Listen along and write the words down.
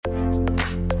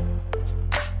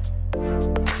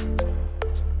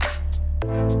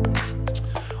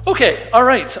Okay, all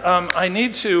right. I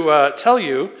need to tell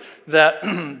you that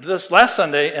this last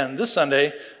Sunday and this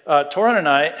Sunday, Torin and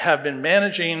I have been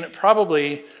managing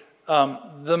probably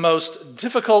the most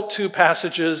difficult two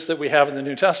passages that we have in the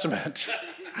New Testament.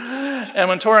 And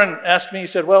when Torin asked me, he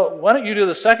said, well, why don't you do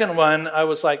the second one? I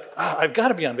was like, I've got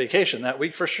to be on vacation that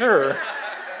week for sure.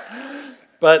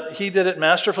 But he did it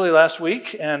masterfully last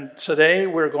week, and today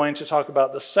we're going to talk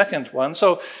about the second one.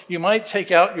 So you might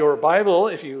take out your Bible,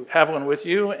 if you have one with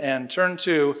you, and turn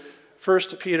to 1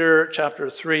 Peter chapter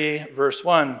 3, verse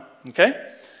 1, okay?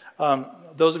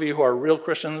 Those of you who are real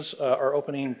Christians are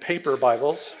opening paper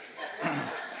Bibles.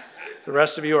 The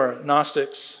rest of you are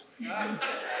Gnostics.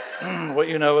 What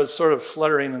you know is sort of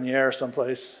fluttering in the air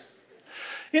someplace.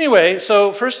 Anyway,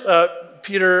 so 1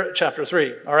 Peter chapter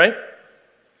 3, all right?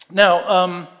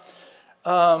 Now,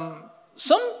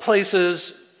 some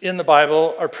places in the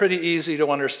Bible are pretty easy to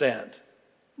understand.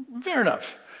 Fair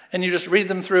enough. And you just read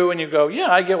them through and you go,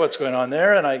 yeah, I get what's going on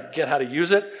there and I get how to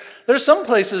use it. There's some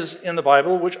places in the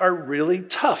Bible which are really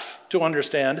tough to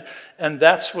understand, and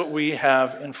that's what we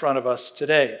have in front of us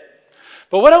today.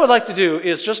 But what I would like to do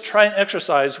is just try and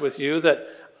exercise with you that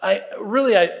I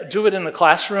do it in the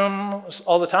classroom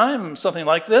all the time, something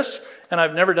like this, and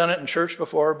I've never done it in church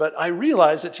before, but I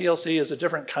realize that TLC is a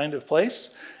different kind of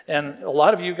place, and a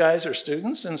lot of you guys are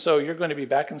students, and so you're going to be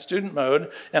back in student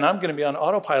mode, and I'm going to be on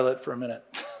autopilot for a minute.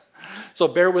 So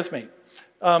bear with me.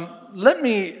 Let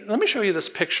me show you this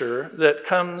picture that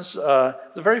comes,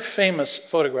 it's a very famous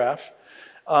photograph,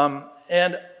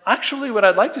 and actually what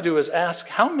I'd like to do is ask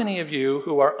how many of you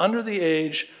who are under the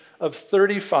age of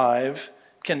 35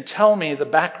 can tell me the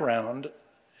background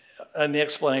and the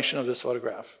explanation of this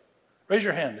photograph. Raise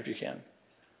your hand if you can.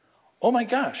 Oh my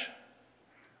gosh.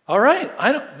 All right,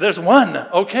 there's one.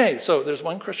 Okay, so there's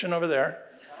one Christian over there.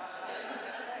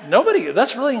 Nobody,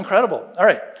 that's really incredible. All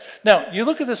right, now you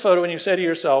look at this photo and you say to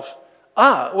yourself,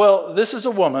 well, this is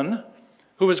a woman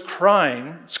who is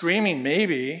crying, screaming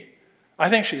maybe. I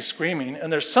think she's screaming,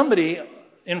 and there's somebody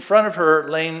in front of her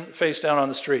laying face down on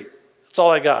the street. That's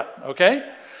all I got,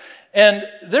 okay? And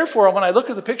therefore, when I look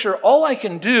at the picture, all I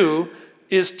can do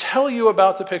is tell you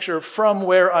about the picture from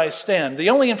where I stand. The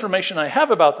only information I have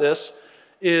about this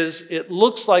is it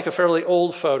looks like a fairly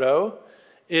old photo.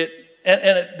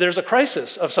 There's a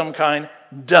crisis of some kind.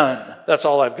 Done. That's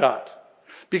all I've got.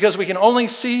 Because we can only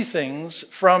see things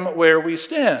from where we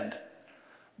stand.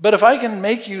 But if I can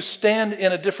make you stand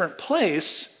in a different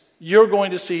place, you're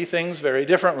going to see things very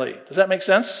differently. Does that make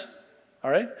sense? All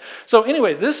right? So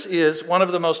anyway, this is one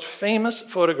of the most famous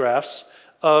photographs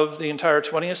of the entire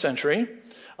 20th century.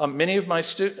 Many of my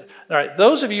students, all right,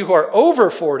 those of you who are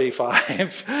over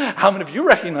 45, how many of you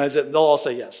recognize it? They'll all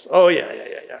say yes. Oh, yeah.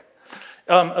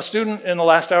 A student in the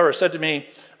last hour said to me,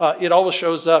 it always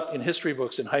shows up in history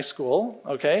books in high school,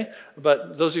 okay?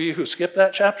 But those of you who skipped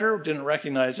that chapter didn't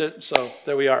recognize it, so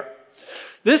there we are.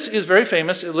 This is very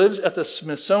famous. It lives at the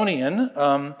Smithsonian.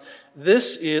 I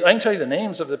can tell you the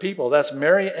names of the people. That's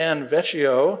Mary Ann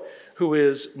Vecchio, who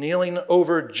is kneeling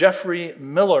over Jeffrey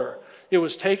Miller. It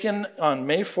was taken on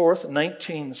May 4th,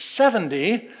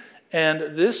 1970,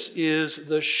 and this is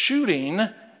the shooting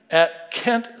at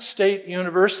Kent State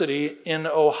University in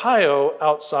Ohio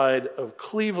outside of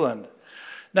Cleveland.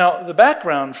 Now, the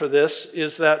background for this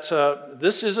is that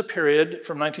this is a period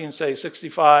from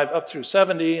 1965 up through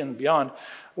 70 and beyond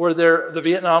where the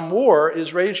Vietnam War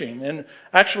is raging. And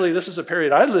actually, this is a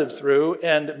period I lived through,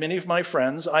 and many of my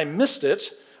friends, I missed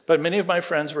it, but many of my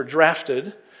friends were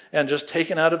drafted and just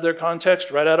taken out of their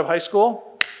context right out of high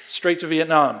school, straight to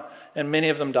Vietnam, and many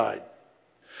of them died.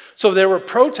 So there were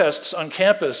protests on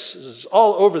campuses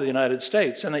all over the United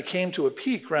States, and they came to a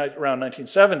peak right around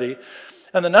 1970.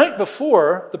 And the night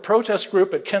before, the protest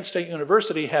group at Kent State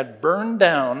University had burned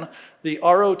down the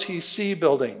ROTC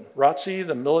building. ROTC,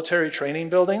 the military training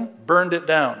building, burned it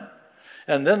down.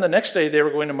 And then the next day, they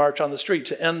were going to march on the street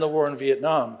to end the war in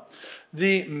Vietnam.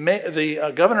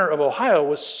 The governor of Ohio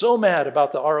was so mad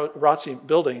about the ROTC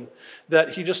building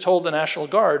that he just told the National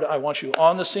Guard, I want you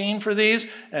on the scene for these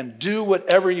and do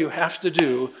whatever you have to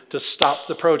do to stop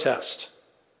the protest.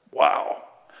 Wow.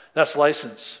 That's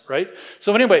license, right?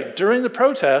 So anyway, during the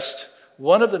protest,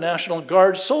 one of the National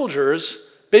Guard soldiers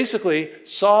basically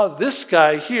saw this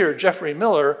guy here, Jeffrey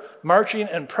Miller, marching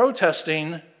and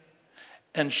protesting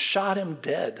and shot him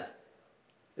dead.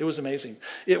 It was amazing.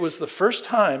 It was the first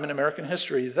time in American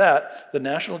history that the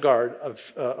National Guard,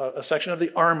 a section of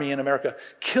the Army in America,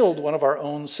 killed one of our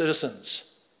own citizens.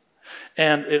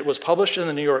 And it was published in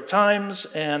the New York Times,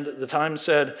 and the Times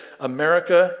said,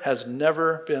 America has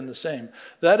never been the same.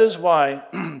 That is why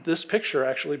this picture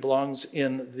actually belongs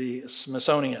in the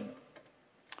Smithsonian.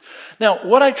 Now,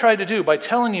 what I tried to do by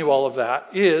telling you all of that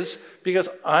is because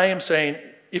I am saying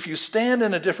if you stand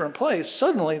in a different place,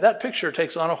 suddenly that picture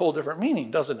takes on a whole different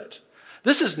meaning, doesn't it?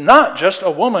 This is not just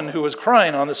a woman who is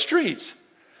crying on the street.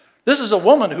 This is a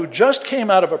woman who just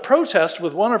came out of a protest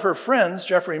with one of her friends,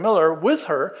 Jeffrey Miller, with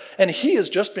her, and he has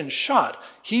just been shot.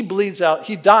 He bleeds out.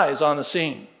 He dies on the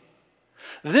scene.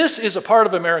 This is a part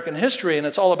of American history, and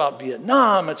it's all about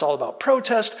Vietnam, it's all about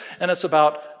protest, and it's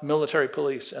about military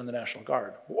police and the National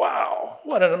Guard. Wow,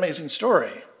 what an amazing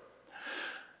story.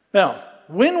 Now,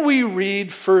 when we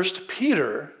read 1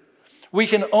 Peter, we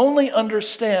can only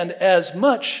understand as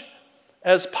much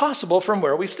as possible from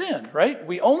where we stand, right?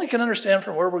 We only can understand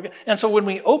from where we're going. And so when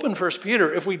we open 1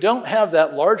 Peter, if we don't have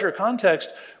that larger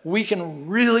context, we can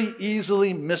really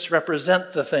easily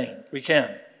misrepresent the thing. We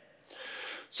can.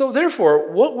 So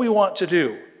therefore, what we want to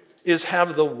do is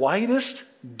have the widest,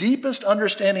 deepest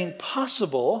understanding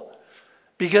possible,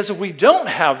 because if we don't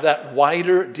have that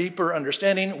wider, deeper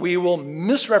understanding, we will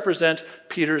misrepresent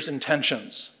Peter's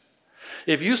intentions.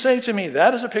 If you say to me,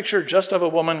 that is a picture just of a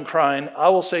woman crying, I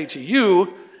will say to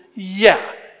you,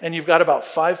 yeah, and you've got about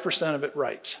 5% of it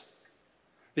right.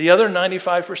 The other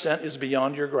 95% is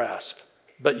beyond your grasp,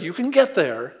 but you can get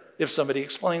there if somebody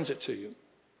explains it to you.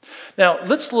 Now,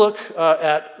 let's look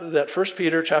at that 1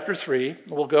 Peter chapter 3.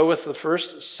 We'll go with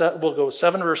we'll go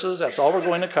 7 verses. That's all we're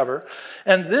going to cover.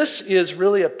 And this is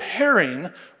really a pairing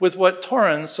with what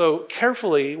Torrin so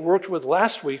carefully worked with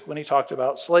last week when he talked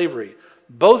about slavery.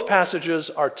 Both passages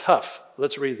are tough.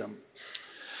 Let's read them.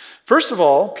 First of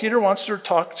all, Peter wants to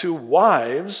talk to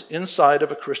wives inside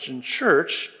of a Christian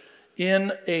church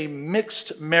in a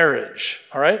mixed marriage.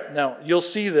 All right? Now, you'll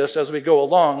see this as we go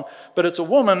along, but it's a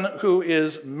woman who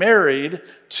is married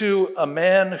to a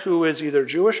man who is either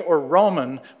Jewish or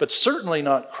Roman, but certainly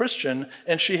not Christian,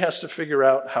 and she has to figure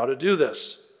out how to do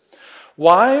this.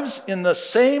 Wives, in the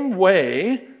same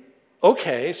way,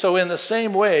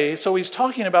 so he's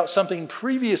talking about something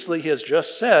previously he has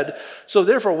just said, so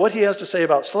therefore what he has to say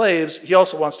about slaves, he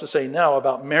also wants to say now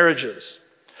about marriages.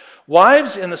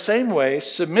 Wives, in the same way,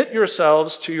 submit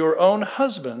yourselves to your own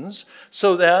husbands,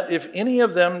 so that if any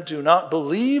of them do not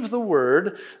believe the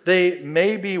word, they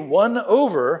may be won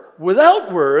over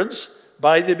without words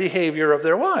by the behavior of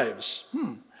their wives.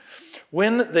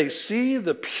 When they see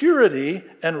the purity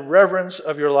and reverence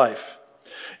of your life.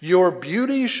 Your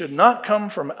beauty should not come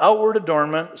from outward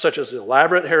adornment, such as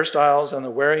elaborate hairstyles and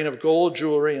the wearing of gold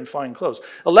jewelry and fine clothes.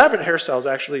 Elaborate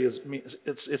hairstyles actually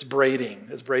it's braiding.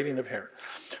 It's braiding of hair.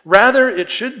 Rather, it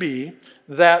should be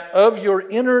that of your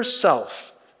inner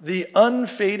self, the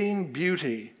unfading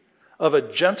beauty of a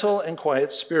gentle and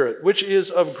quiet spirit, which is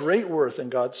of great worth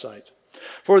in God's sight.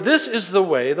 For this is the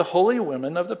way the holy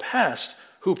women of the past,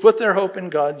 who put their hope in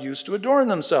God, used to adorn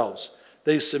themselves.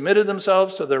 They submitted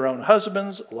themselves to their own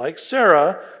husbands, like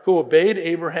Sarah, who obeyed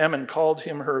Abraham and called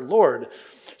him her Lord.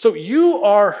 So you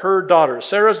are her daughters,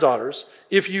 Sarah's daughters,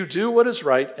 if you do what is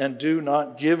right and do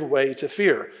not give way to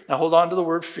fear. Now hold on to the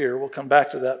word fear. We'll come back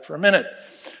to that for a minute.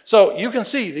 So you can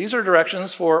see these are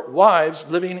directions for wives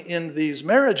living in these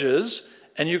marriages,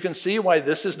 and you can see why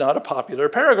this is not a popular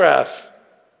paragraph.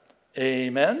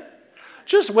 Amen?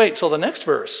 Just wait till the next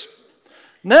verse.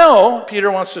 Now, Peter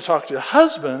wants to talk to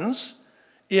husbands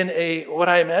in what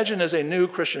I imagine is a new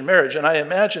Christian marriage. And I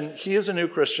imagine he is a new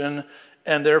Christian,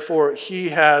 and therefore he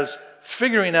has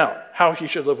figuring out how he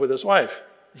should live with his wife.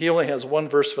 He only has one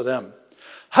verse for them.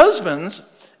 Husbands,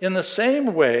 in the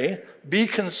same way, be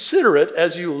considerate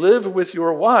as you live with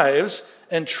your wives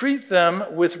and treat them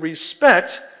with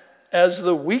respect as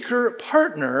the weaker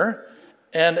partner.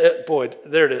 And boy,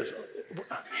 there it is.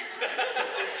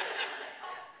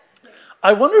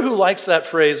 I wonder who likes that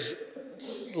phrase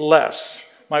less,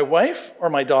 my wife or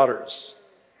my daughters?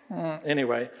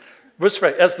 Anyway,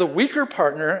 respect as the weaker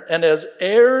partner and as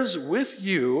heirs with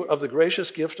you of the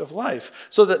gracious gift of life,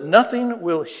 so that nothing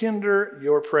will hinder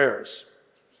your prayers.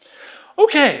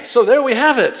 Okay, so there we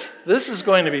have it. This is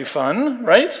going to be fun,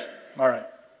 right? All right.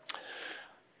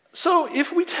 So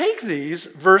if we take these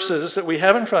verses that we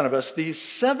have in front of us, these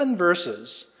 7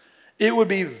 verses, it would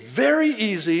be very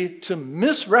easy to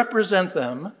misrepresent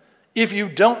them if you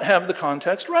don't have the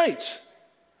context right.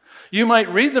 You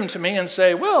might read them to me and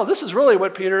say, well, this is really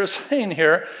what Peter is saying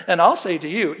here. And I'll say to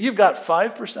you, you've got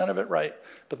 5% of it right,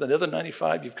 but the other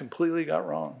 95% you've completely got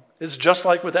wrong. It's just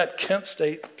like with that Kent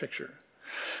State picture.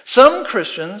 Some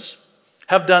Christians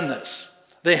have done this.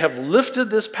 They have lifted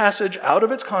this passage out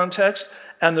of its context,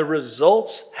 and the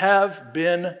results have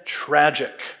been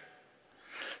tragic.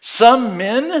 Some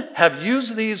men have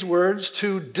used these words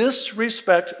to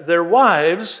disrespect their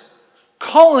wives,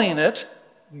 calling it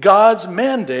God's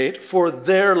mandate for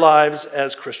their lives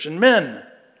as Christian men.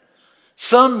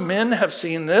 Some men have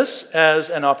seen this as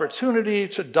an opportunity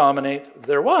to dominate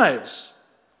their wives.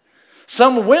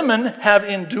 Some women have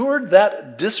endured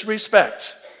that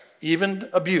disrespect, even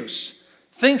abuse,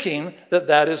 thinking that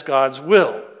that is God's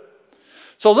will.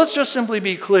 So let's just simply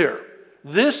be clear.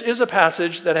 This is a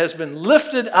passage that has been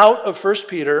lifted out of 1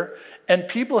 Peter, and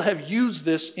people have used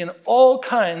this in all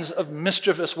kinds of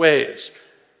mischievous ways.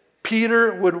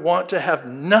 Peter would want to have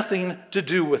nothing to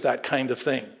do with that kind of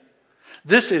thing.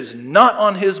 This is not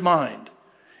on his mind.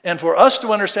 And for us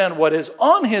to understand what is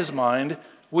on his mind,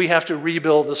 we have to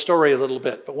rebuild the story a little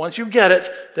bit. But once you get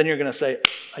it, then you're going to say,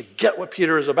 I get what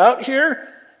Peter is about here,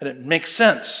 and it makes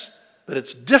sense. But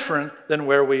it's different than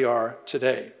where we are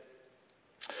today.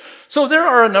 So there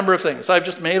are a number of things. I've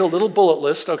just made a little bullet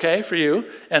list, okay, for you.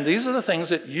 And these are the things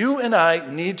that you and I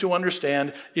need to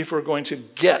understand if we're going to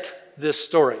get this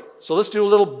story. So let's do a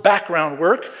little background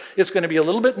work. It's going to be a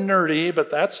little bit nerdy,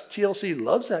 but that's TLC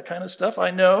loves that kind of stuff.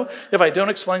 I know. If I don't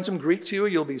explain some Greek to you,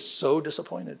 you'll be so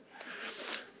disappointed.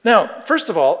 Now, first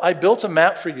of all, I built a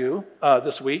map for you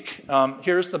this week.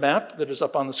 Here's the map that is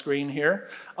up on the screen here.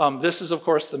 This is, of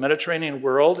course, the Mediterranean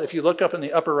world. If you look up in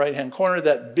the upper right-hand corner,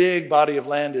 that big body of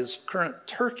land is current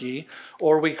Turkey,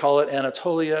 or we call it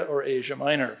Anatolia or Asia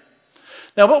Minor.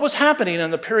 Now, what was happening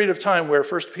in the period of time where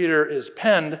 1 Peter is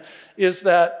penned is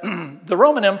that the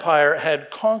Roman Empire had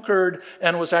conquered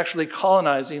and was actually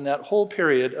colonizing that whole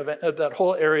period of that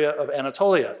whole area of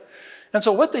Anatolia. And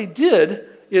so what they did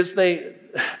is they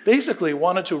basically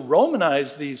wanted to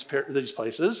Romanize these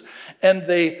places, and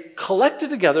they collected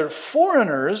together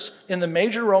foreigners in the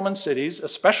major Roman cities,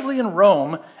 especially in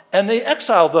Rome, and they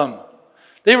exiled them.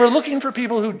 They were looking for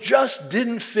people who just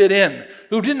didn't fit in,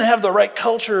 who didn't have the right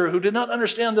culture, who did not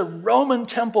understand the Roman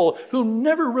temple, who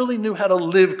never really knew how to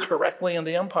live correctly in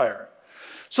the empire.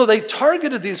 So they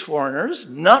targeted these foreigners,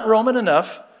 not Roman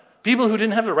enough, people who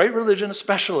didn't have the right religion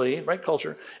especially, right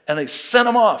culture, and they sent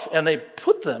them off, and they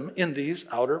put them in these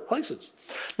outer places.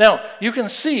 Now, you can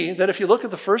see that if you look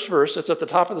at the first verse, it's at the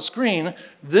top of the screen,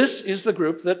 this is the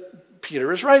group that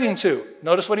Peter is writing to.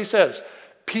 Notice what he says.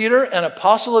 Peter, an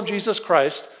apostle of Jesus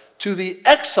Christ, to the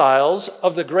exiles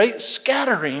of the great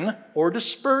scattering or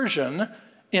dispersion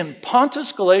in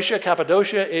Pontus, Galatia,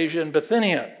 Cappadocia, Asia, and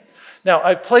Bithynia. Now,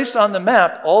 I've placed on the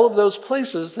map all of those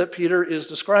places that Peter is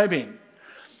describing.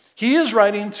 He is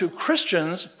writing to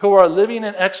Christians who are living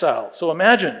in exile. So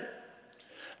imagine,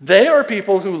 they are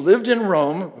people who lived in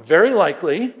Rome, very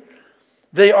likely.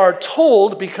 They are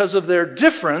told because of their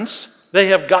difference, they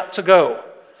have got to go.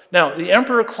 Now, the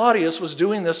Emperor Claudius was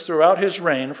doing this throughout his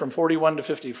reign from 41 to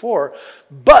 54,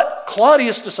 but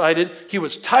Claudius decided he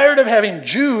was tired of having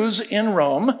Jews in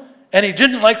Rome, and he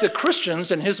didn't like the Christians.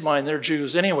 In his mind, they're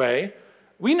Jews anyway.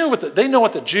 They know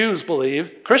what the Jews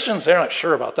believe. Christians, they're not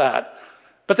sure about that.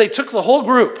 But they took the whole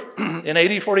group in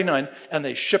AD 49, and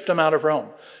they shipped them out of Rome.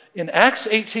 In Acts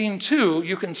 18:2,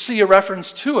 you can see a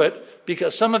reference to it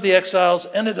because some of the exiles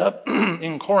ended up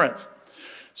in Corinth.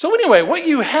 So anyway, what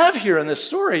you have here in this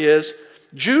story is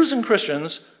Jews and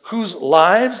Christians whose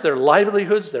lives, their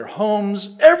livelihoods, their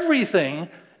homes, everything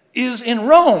is in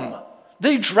Rome.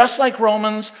 They dress like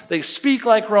Romans, they speak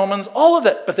like Romans, all of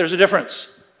that, but there's a difference.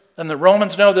 And the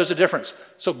Romans know there's a difference.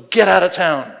 So get out of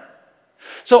town.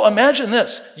 So imagine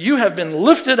this. You have been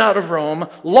lifted out of Rome,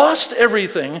 lost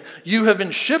everything. You have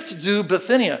been shipped to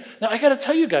Bithynia. Now, I got to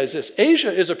tell you guys this.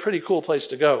 Asia is a pretty cool place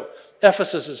to go.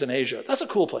 Ephesus is in Asia. That's a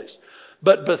cool place.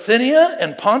 But Bithynia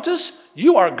and Pontus,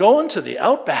 you are going to the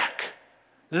outback.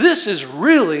 This is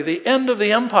really the end of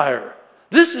the empire.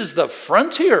 This is the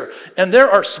frontier. And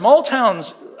there are small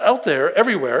towns out there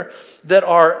everywhere that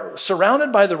are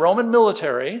surrounded by the Roman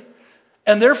military.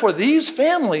 And therefore, these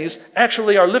families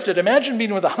actually are lifted. Imagine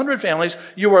being with 100 families.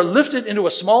 You are lifted into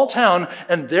a small town,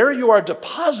 and there you are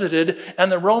deposited.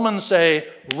 And the Romans say,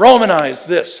 Romanize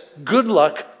this. Good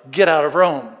luck. Get out of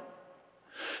Rome.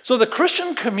 So the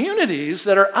Christian communities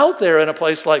that are out there in a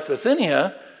place like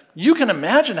Bithynia, you can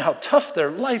imagine how tough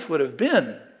their life would have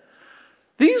been.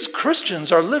 These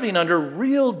Christians are living under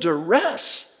real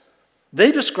duress.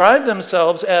 They describe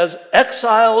themselves as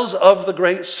exiles of the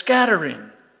great scattering.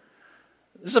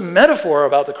 This is a metaphor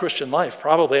about the Christian life,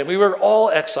 probably. And we were all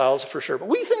exiles for sure. But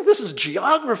we think this is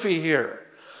geography here.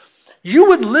 You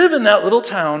would live in that little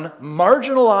town,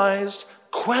 marginalized,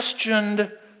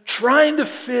 questioned, trying to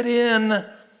fit in,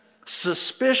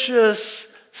 suspicious,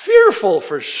 fearful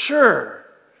for sure.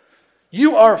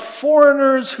 You are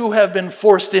foreigners who have been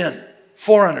forced in.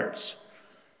 Foreigners.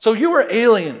 So you are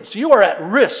aliens. You are at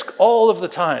risk all of the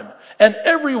time. And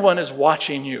everyone is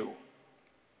watching you.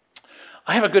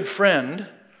 I have a good friend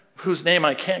whose name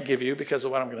I can't give you because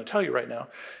of what I'm going to tell you right now,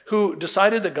 who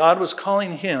decided that God was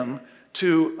calling him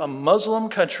to a Muslim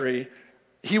country.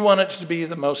 He wanted it to be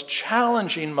the most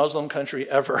challenging Muslim country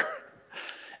ever.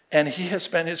 And he has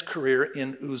spent his career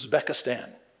in Uzbekistan.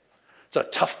 It's a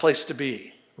tough place to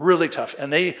be, really tough.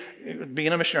 And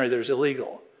being a missionary there is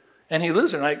illegal. And he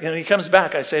lives there, and he comes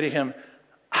back. I say to him,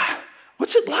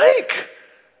 what's it like?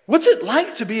 What's it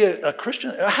like to be a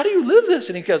Christian? How do you live this?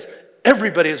 And he goes,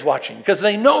 everybody is watching because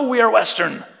they know we are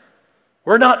Western.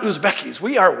 We're not Uzbekis.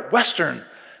 We are Western.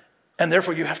 And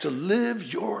therefore, you have to live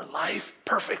your life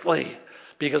perfectly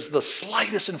because the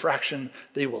slightest infraction,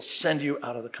 they will send you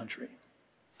out of the country.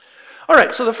 All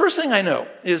right, so the first thing I know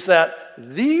is that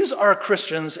these are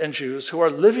Christians and Jews who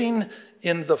are living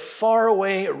in the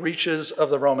faraway reaches of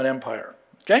the Roman Empire.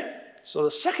 Okay? So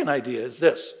the second idea is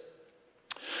this.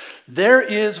 There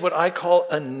is what I call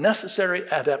a necessary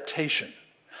adaptation.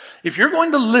 If you're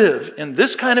going to live in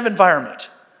this kind of environment,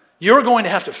 you're going to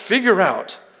have to figure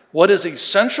out what is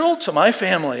essential to my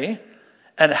family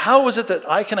and how is it that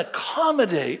I can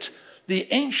accommodate the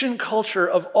ancient culture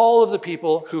of all of the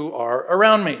people who are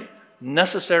around me.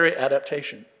 Necessary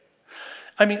adaptation.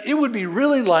 I mean, it would be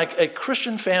really like a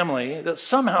Christian family that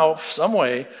somehow, some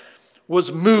way,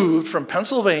 was moved from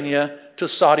Pennsylvania to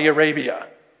Saudi Arabia.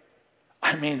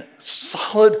 I mean,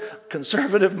 solid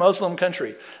conservative Muslim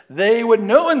country. They would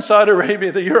know in Saudi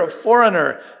Arabia that you're a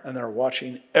foreigner, and they're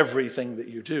watching everything that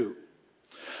you do.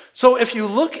 So if you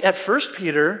look at 1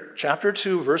 Peter chapter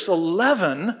 2, verse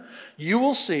 11, you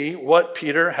will see what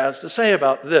Peter has to say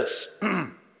about this.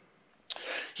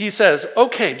 He says,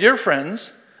 okay, dear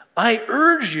friends, I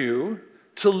urge you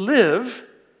to live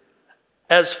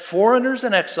as foreigners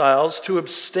and exiles, to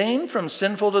abstain from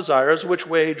sinful desires which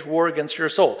wage war against your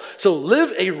soul. So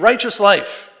live a righteous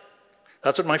life.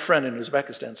 That's what my friend in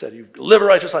Uzbekistan said. You live a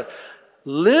righteous life.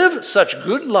 Live such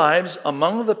good lives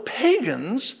among the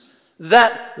pagans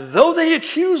that though they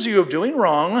accuse you of doing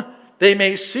wrong, they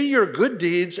may see your good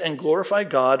deeds and glorify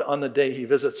God on the day he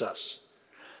visits us.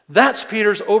 That's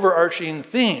Peter's overarching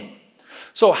theme.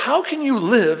 So how can you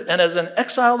live and as an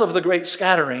exile of the great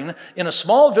scattering in a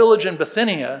small village in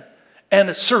Bithynia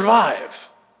and survive?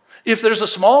 If there's a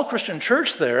small Christian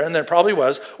church there, and there probably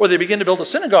was, or they begin to build a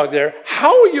synagogue there,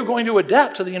 how are you going to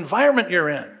adapt to the environment you're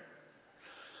in?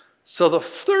 So the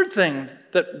third thing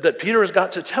that Peter has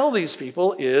got to tell these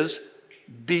people is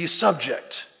be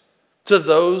subject to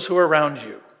those who are around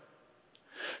you.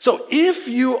 So if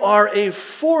you are a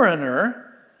foreigner,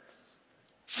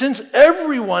 since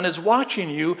everyone is watching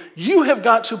you, you have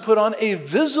got to put on a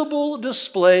visible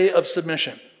display of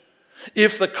submission.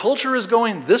 If the culture is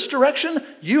going this direction,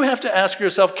 you have to ask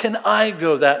yourself, can I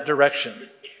go that direction?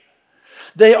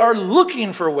 They are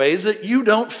looking for ways that you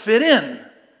don't fit in.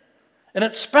 And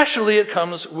especially it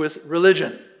comes with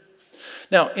religion.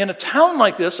 Now, in a town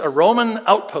like this, a Roman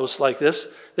outpost like this,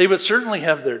 they would certainly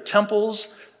have their temples,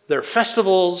 their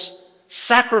festivals,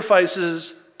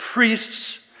 sacrifices,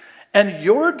 priests, and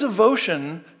your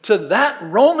devotion to that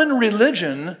Roman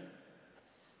religion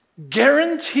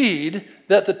guaranteed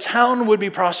that the town would be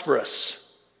prosperous.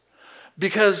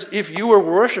 Because if you were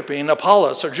worshiping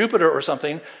Apollos or Jupiter or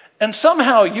something, and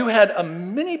somehow you had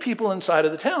many people inside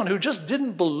of the town who just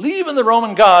didn't believe in the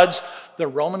Roman gods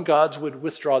would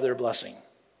withdraw their blessing.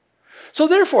 So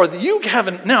therefore, you have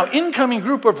a now incoming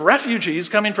group of refugees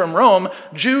coming from Rome,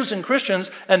 Jews and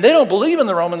Christians, and they don't believe in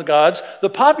the Roman gods. The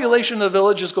population of the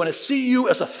village is going to see you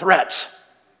as a threat.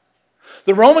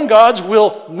 The Roman gods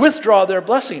will withdraw their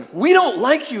blessing. We don't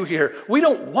like you here. We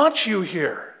don't want you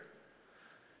here.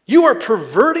 You are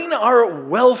perverting our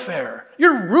welfare.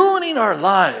 You're ruining our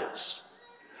lives.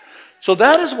 So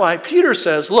that is why Peter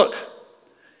says, look,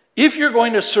 if you're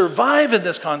going to survive in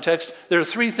this context, there are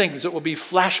three things that will be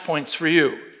flashpoints for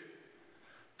you.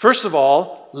 First of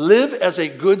all, live as a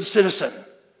good citizen.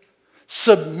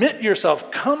 Submit yourself.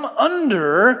 Come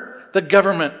under the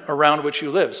government around which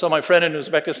you live. So my friend in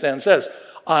Uzbekistan says,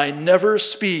 I never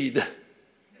speed.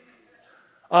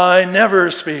 I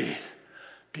never speed.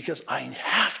 Because I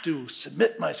have to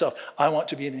submit myself. I want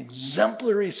to be an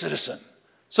exemplary citizen.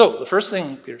 So the first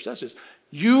thing Peter says is,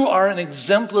 you are an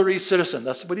exemplary citizen.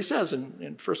 That's what he says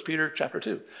in 1 Peter chapter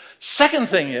 2. Second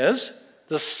thing is,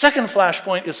 the second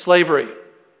flashpoint is slavery.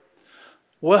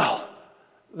 Well,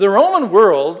 the Roman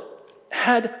world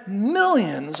had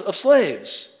millions of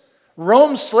slaves.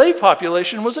 Rome's slave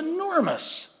population was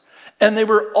enormous. And they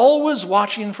were always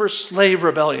watching for slave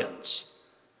rebellions.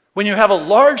 When you have a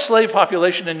large slave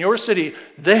population in your city,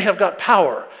 they have got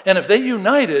power. And if they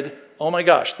united, oh my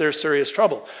gosh, there's serious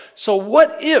trouble. So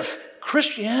what if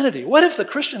Christianity, what if the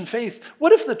Christian faith,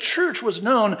 what if the church was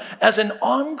known as an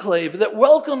enclave that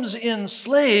welcomes in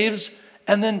slaves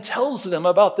and then tells them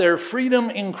about their freedom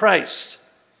in Christ?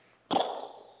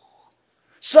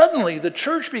 Suddenly, the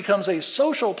church becomes a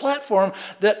social platform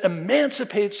that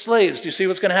emancipates slaves. Do you see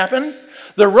what's going to happen?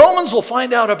 The Romans will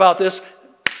find out about this.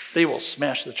 They will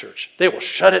smash the church. They will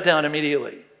shut it down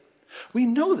immediately. We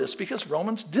know this because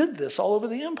Romans did this all over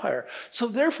the empire. So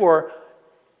therefore,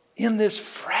 in this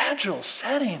fragile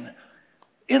setting,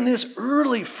 in this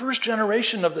early first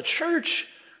generation of the church,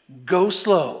 go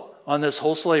slow on this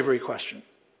whole slavery question.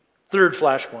 Third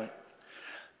flashpoint.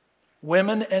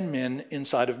 Women and men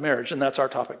inside of marriage, and that's our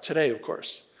topic today, of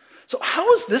course. So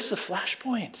how is this a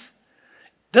flashpoint?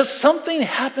 Does something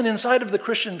happen inside of the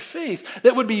Christian faith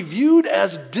that would be viewed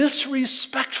as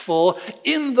disrespectful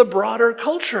in the broader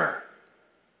culture?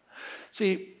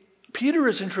 See, Peter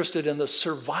is interested in the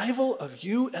survival of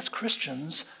you as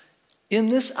Christians in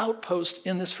this outpost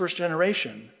in this first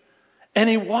generation. And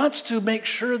he wants to make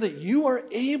sure that you are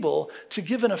able to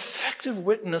give an effective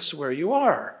witness where you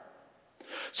are.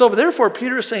 So therefore,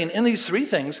 Peter is saying in these three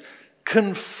things,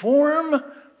 conform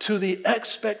to the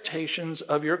expectations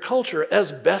of your culture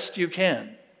as best you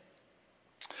can.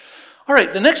 All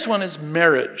right, the next one is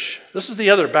marriage. This is the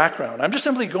other background. I'm just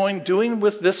simply doing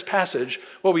with this passage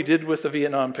what we did with the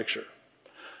Vietnam picture.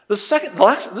 This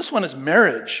one is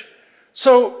marriage.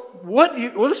 So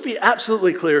let's be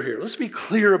absolutely clear here. Let's be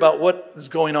clear about what is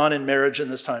going on in marriage in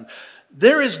this time.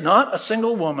 There is not a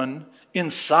single woman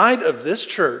inside of this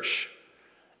church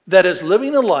that is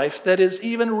living a life that is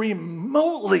even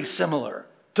remotely similar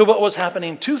to what was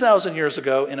happening 2,000 years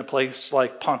ago in a place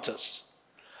like Pontus.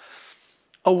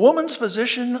 A woman's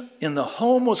position in the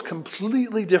home was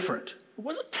completely different. It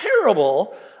wasn't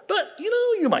terrible, but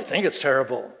you might think it's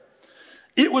terrible.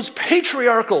 It was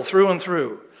patriarchal through and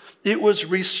through. It was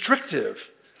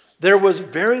restrictive. There was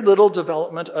very little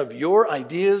development of your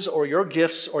ideas or your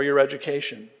gifts or your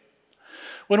education.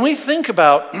 When we think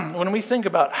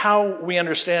about how we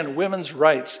understand women's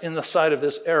rights in the side of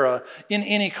this era, in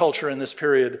any culture in this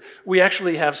period, we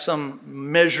actually have some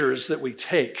measures that we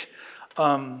take.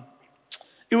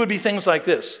 It would be things like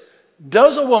this.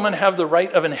 Does a woman have the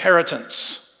right of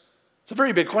inheritance? It's a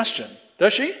very big question.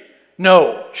 Does she?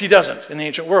 No, she doesn't in the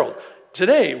ancient world.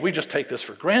 Today, we just take this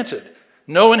for granted.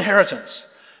 No inheritance.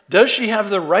 Does she have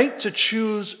the right to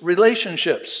choose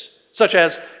relationships, such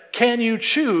as, can you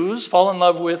choose, fall in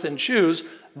love with and choose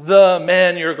the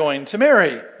man you're going to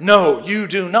marry? No, you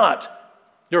do not.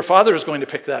 Your father is going to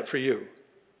pick that for you.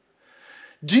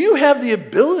 Do you have the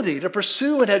ability to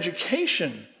pursue an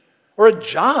education or a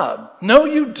job? No,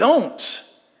 you don't.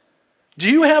 Do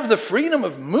you have the freedom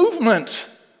of movement?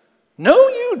 No,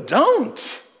 you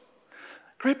don't.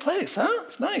 Great place, huh?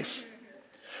 It's nice.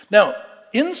 Now,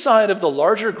 inside of the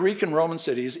larger Greek and Roman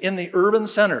cities, in the urban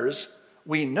centers,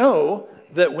 we know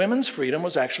that women's freedom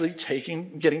was actually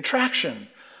getting traction,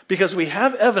 because we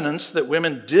have evidence that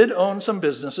women did own some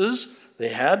businesses, they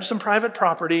had some private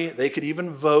property, they could even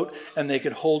vote, and they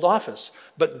could hold office.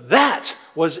 But that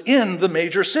was in the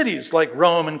major cities like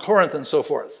Rome and Corinth and so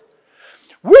forth.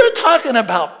 We're talking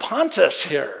about Pontus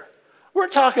here. We're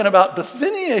talking about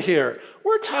Bithynia here.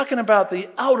 We're talking about the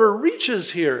outer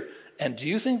reaches here. And do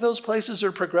you think those places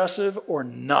are progressive or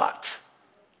not?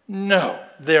 No,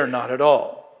 they're not at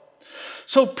all.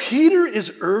 So Peter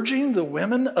is urging the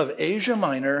women of Asia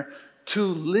Minor to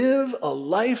live a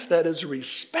life that is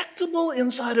respectable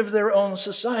inside of their own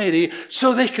society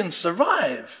so they can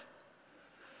survive.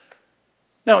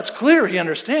 Now, it's clear he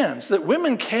understands that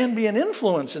women can be an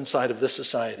influence inside of this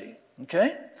society,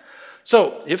 okay?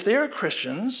 So if they are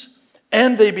Christians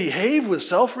and they behave with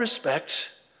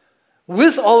self-respect,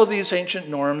 with all of these ancient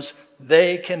norms,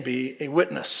 they can be a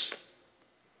witness.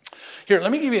 Here,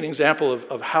 let me give you an example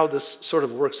of how this sort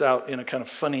of works out in a kind of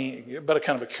funny, but a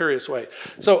kind of a curious way.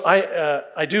 So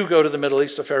I do go to the Middle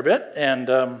East a fair bit, and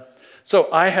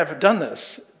so I have done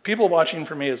this. People watching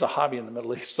for me is a hobby in the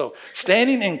Middle East. So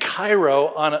standing in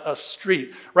Cairo on a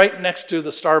street right next to the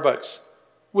Starbucks,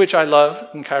 which I love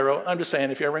in Cairo. I'm just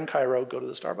saying, if you're ever in Cairo, go to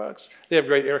the Starbucks. They have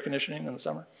great air conditioning in the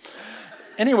summer.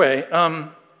 Anyway,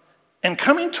 and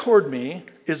coming toward me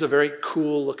is a very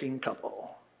cool-looking couple.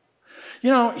 You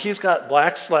know, he's got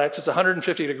black slacks. It's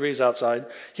 150 degrees outside.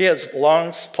 He has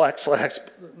long black slacks,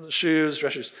 shoes,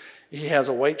 dress shoes. He has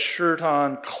a white shirt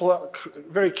on,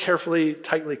 very carefully,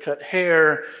 tightly cut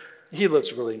hair. He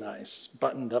looks really nice,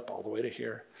 buttoned up all the way to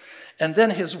here. And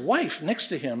then his wife next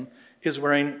to him is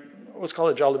wearing what's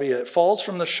called a jalabia. It falls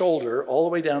from the shoulder all the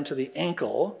way down to the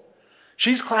ankle.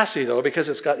 She's classy, though, because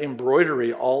it's got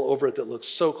embroidery all over it that looks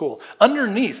so cool.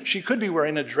 Underneath, she could be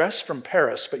wearing a dress from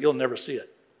Paris, but you'll never see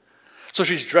it. So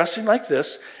she's dressing like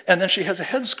this, and then she has a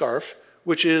headscarf,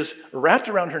 which is wrapped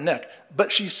around her neck.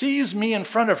 But she sees me in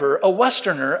front of her, a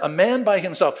Westerner, a man by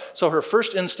himself. So her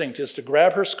first instinct is to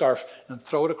grab her scarf and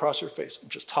throw it across her face and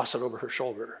just toss it over her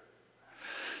shoulder.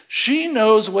 She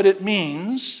knows what it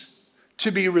means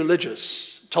to be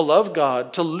religious, to love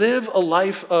God, to live a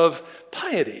life of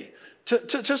piety,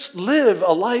 to just live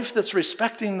a life that's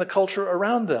respecting the culture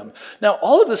around them. Now,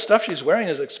 all of the stuff she's wearing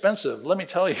is expensive. Let me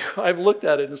tell you, I've looked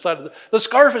at it inside of the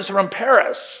scarf is from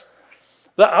Paris.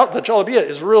 The jalabia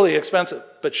is really expensive,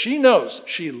 but she knows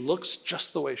she looks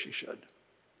just the way she should.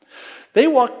 They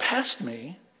walk past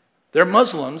me. They're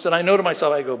Muslims, and I know to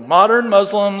myself, I go, modern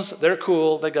Muslims, they're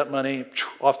cool, they got money,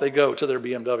 off they go to their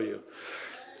BMW.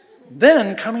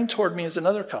 Then coming toward me is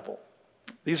another couple.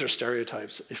 These are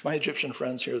stereotypes. If my Egyptian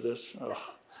friends hear this,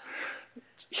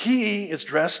 he is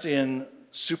dressed in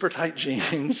super tight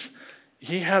jeans.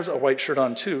 He has a white shirt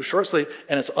on too, short sleeve,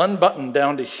 and it's unbuttoned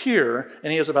down to here,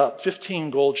 and he has about 15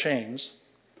 gold chains.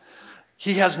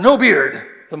 He has no beard.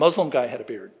 The Muslim guy had a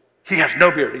beard. He has no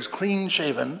beard. He's clean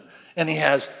shaven, and he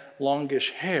has longish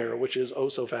hair, which is oh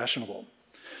so fashionable.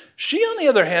 She, on the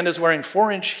other hand, is wearing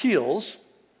 4-inch heels.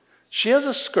 She has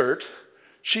a skirt.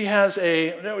 She has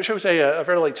a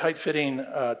fairly tight-fitting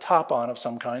top on of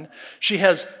some kind. She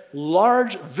has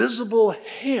large, visible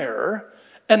hair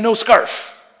and no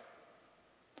scarf.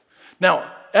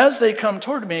 Now, as they come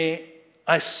toward me,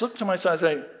 I look to my side and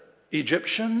say,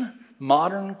 Egyptian,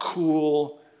 modern,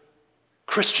 cool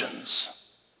Christians.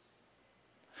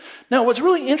 Now, what's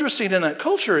really interesting in that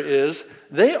culture is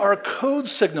they are code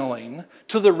signaling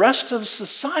to the rest of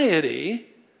society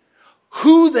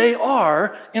who they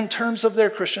are in terms of their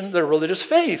religious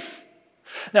faith.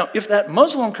 Now, if that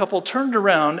Muslim couple turned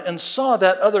around and saw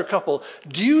that other couple,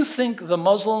 do you think the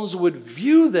Muslims would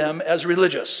view them as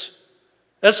religious,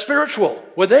 as spiritual?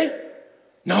 Would they?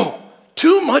 No.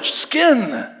 Too much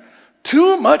skin,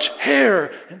 too much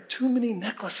hair, and too many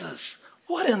necklaces.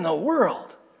 What in the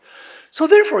world? So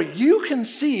therefore, you can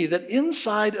see that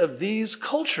inside of these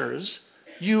cultures,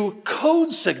 you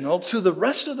code signal to the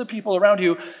rest of the people around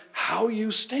you how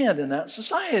you stand in that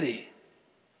society.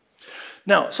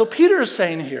 Now, so Peter is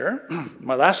saying here,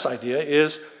 my last idea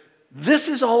is, this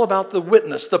is all about the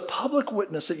witness, the public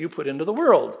witness that you put into the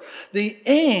world. The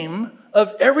aim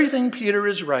of everything Peter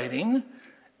is writing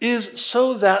is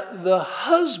so that the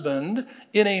husband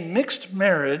in a mixed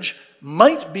marriage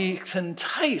might be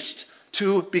enticed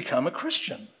to become a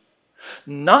Christian.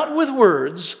 Not with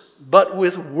words, but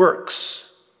with works.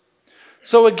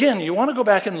 So again, you want to go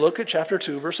back and look at chapter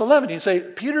 2, verse 11. You say,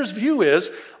 Peter's view is,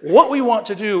 what we want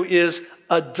to do is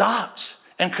adopt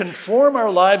and conform our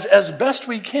lives as best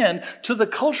we can to the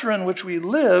culture in which we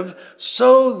live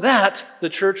so that the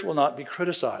church will not be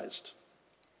criticized.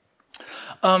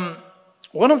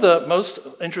 One of the most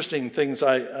interesting things,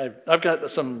 I've got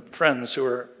some friends who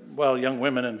are, young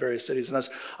women in various cities, and I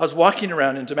was walking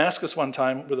around in Damascus one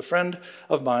time with a friend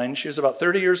of mine. She was about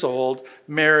 30 years old,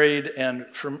 married, and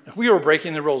we were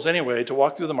breaking the rules anyway to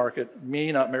walk through the market. Me,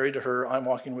 not married to her, I'm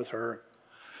walking with her.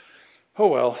 Oh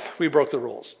well, we broke the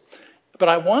rules. But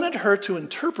I wanted her to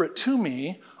interpret to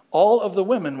me all of the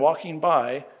women walking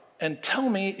by and tell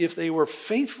me if they were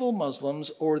faithful Muslims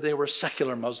or they were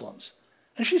secular Muslims.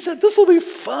 And she said, this will be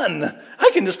fun.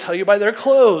 I can just tell you by their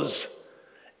clothes.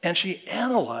 And she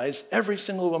analyzed every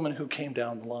single woman who came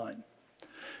down the line.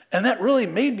 And that really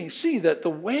made me see that the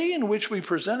way in which we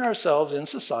present ourselves in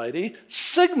society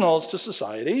signals to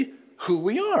society who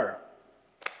we are.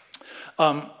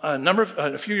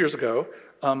 A few years ago,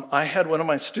 I had one of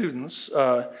my students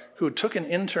who took an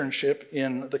internship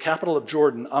in the capital of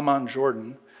Jordan, Amman,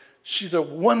 Jordan. She's a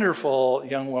wonderful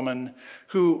young woman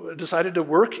who decided to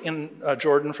work in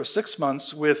Jordan for 6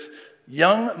 months with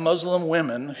young Muslim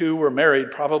women who were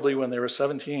married probably when they were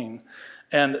 17.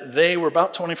 And they were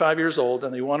about 25 years old,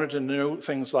 and they wanted to know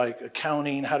things like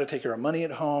accounting, how to take care of money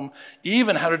at home,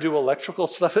 even how to do electrical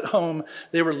stuff at home.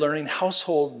 They were learning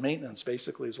household maintenance,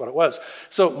 basically, is what it was.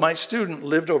 So my student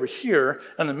lived over here,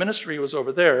 and the ministry was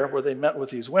over there where they met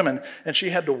with these women, and she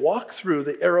had to walk through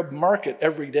the Arab market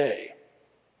every day.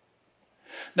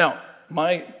 Now,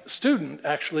 my student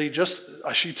actually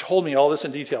she told me all this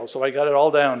in detail, so I got it all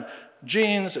down.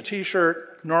 Jeans, a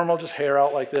t-shirt, normal, just hair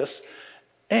out like this.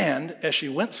 And as she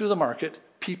went through the market,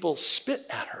 people spit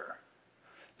at her.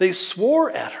 They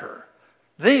swore at her.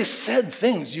 They said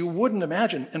things you wouldn't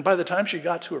imagine. And by the time she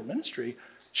got to her ministry,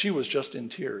 she was just in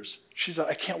tears. She said,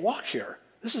 I can't walk here.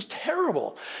 This is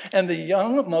terrible. And the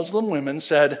young Muslim women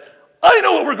said, I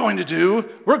know what we're going to do.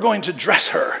 We're going to dress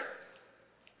her.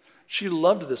 She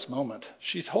loved this moment.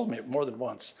 She told me it more than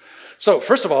once. So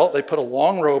first of all, they put a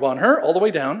long robe on her all the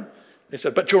way down. They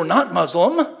said, but you're not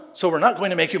Muslim, so we're not going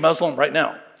to make you Muslim right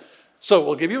now. So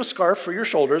we'll give you a scarf for your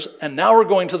shoulders, and now we're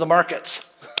going to the markets.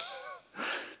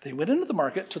 They went into the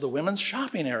market to the women's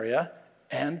shopping area,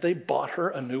 and they bought her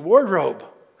a new wardrobe.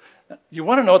 You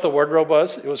want to know what the wardrobe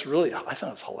was? It was really, I thought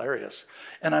it was hilarious.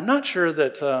 And I'm not sure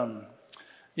that,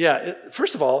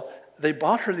 first of all, they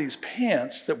bought her these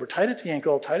pants that were tight at the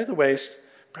ankle, tight at the waist.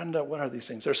 Brenda, what are these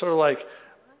things? They're sort of like,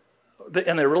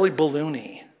 and they're really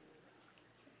balloony.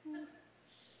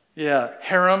 Yeah,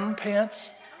 harem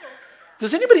pants.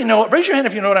 Does anybody know? Raise your hand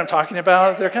if you know what I'm talking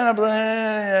about. They're kind of,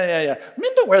 yeah.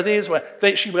 Men don't wear these.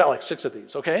 She got like 6 of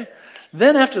these, okay?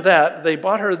 Then after that, they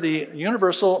bought her the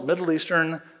universal Middle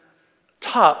Eastern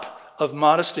top of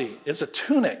modesty. It's a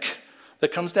tunic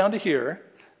that comes down to here.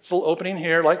 It's a little opening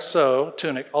here, like so,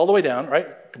 tunic, all the way down, right?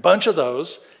 A bunch of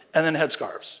those, and then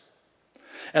headscarves.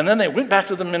 And then they went back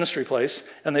to the ministry place,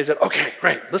 and they said, okay,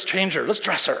 great, let's change her, let's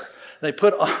dress her. And they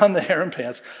put on the harem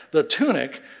pants, the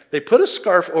tunic, they put a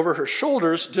scarf over her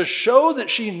shoulders to show that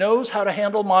she knows how to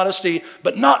handle modesty,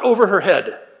 but not over her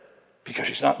head, because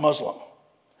she's not Muslim.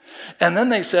 And then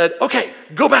they said, okay,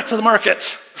 go back to the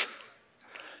market.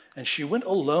 And she went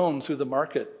alone through the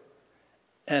market,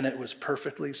 and it was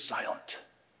perfectly silent.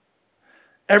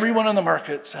 Everyone in the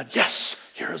market said, yes,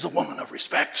 here is a woman of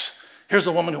respect. Here's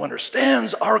a woman who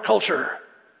understands our culture.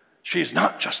 She's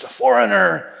not just a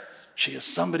foreigner. She is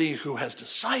somebody who has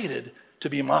decided to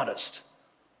be modest.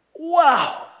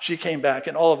 Wow. She came back,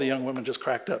 and all of the young women just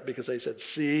cracked up because they said,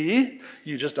 see,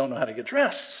 you just don't know how to get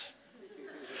dressed.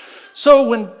 So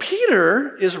when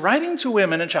Peter is writing to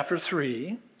women in chapter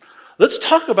 3, let's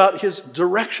talk about his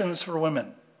directions for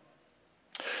women.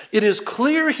 It is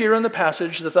clear here in the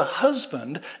passage that the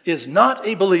husband is not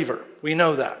a believer. We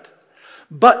know that.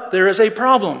 But there is a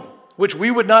problem, which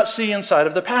we would not see inside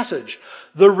of the passage.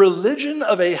 The religion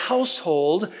of a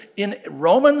household in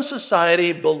Roman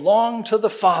society belonged to the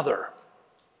father.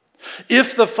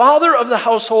 If the father of the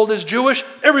household is Jewish,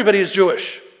 everybody is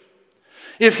Jewish.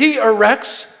 If he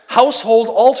erects household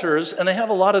altars, and they have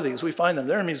a lot of these. We find them.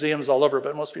 They're in museums all over,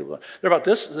 but most people, they're about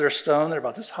this, they're stone, they're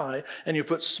about this high, and you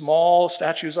put small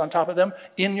statues on top of them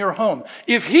in your home.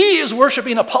 If he is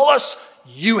worshiping Apollos,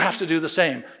 you have to do the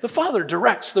same. The father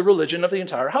directs the religion of the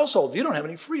entire household. You don't have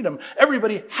any freedom.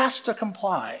 Everybody has to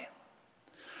comply.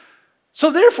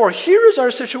 So therefore, here is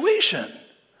our situation.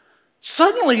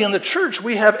 Suddenly in the church,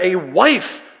 we have a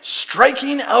wife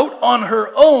striking out on her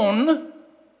own,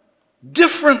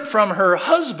 different from her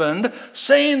husband,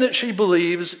 saying that she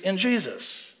believes in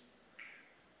Jesus.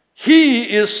 He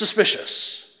is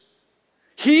suspicious.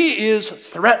 He is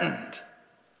threatened.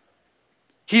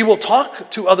 He will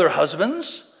talk to other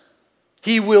husbands.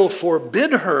 He will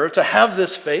forbid her to have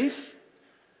this faith.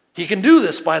 He can do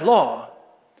this by law.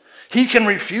 He can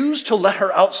refuse to let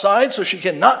her outside so she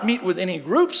cannot meet with any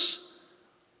groups.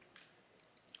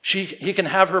 He can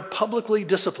have her publicly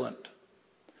disciplined.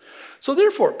 So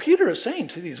therefore, Peter is saying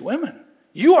to these women,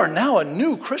 you are now a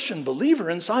new Christian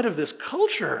believer inside of this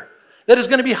culture that is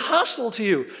going to be hostile to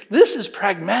you. This is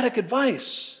pragmatic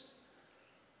advice.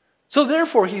 So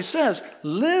therefore, he says,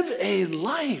 live a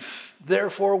life,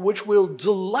 therefore, which will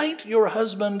delight your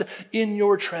husband in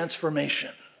your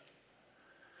transformation.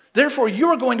 Therefore,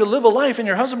 you're going to live a life, and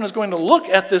your husband is going to look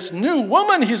at this new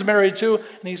woman he's married to,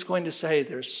 and he's going to say,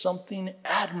 there's something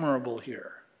admirable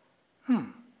here.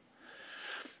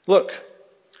 Look,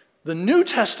 the New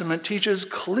Testament teaches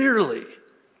clearly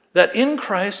that in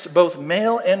Christ both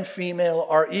male and female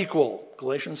are equal.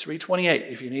 Galatians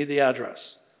 3:28, if you need the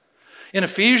address. In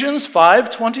Ephesians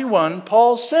 5:21,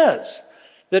 Paul says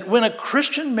that when a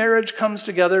Christian marriage comes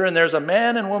together and there's a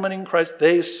man and woman in Christ,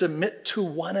 they submit to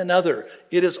one another.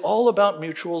 It is all about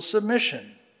mutual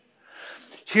submission.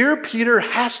 Here, Peter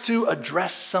has to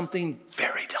address something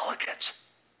very delicate.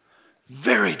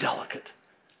 Very delicate.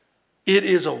 It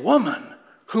is a woman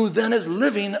who then is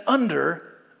living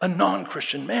under a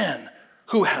non-Christian man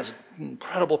who has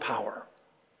incredible power.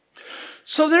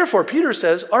 So therefore, Peter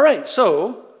says, all right,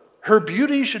 so her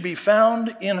beauty should be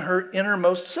found in her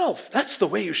innermost self. That's the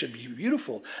way you should be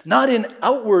beautiful, not in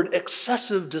outward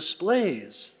excessive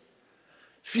displays.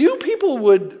 Few people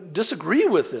would disagree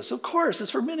with this. Of course,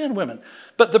 it's for men and women.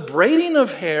 But the braiding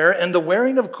of hair and the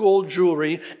wearing of gold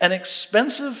jewelry and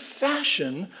expensive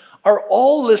fashion are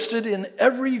all listed in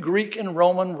every Greek and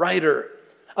Roman writer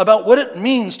about what it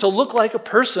means to look like a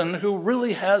person who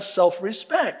really has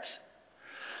self-respect.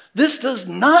 This does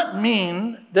not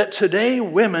mean that today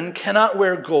women cannot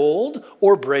wear gold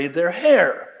or braid their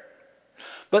hair.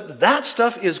 But that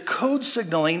stuff is code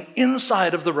signaling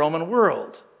inside of the Roman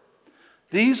world.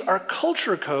 These are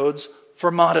culture codes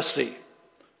for modesty.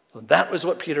 That was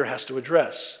what Peter has to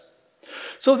address.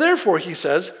 So therefore, he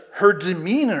says, her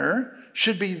demeanor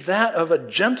should be that of a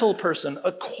gentle person,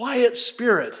 a quiet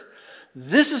spirit.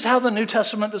 This is how the New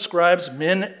Testament describes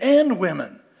men and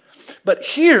women. But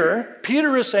here,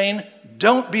 Peter is saying,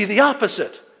 don't be the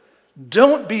opposite.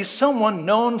 Don't be someone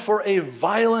known for a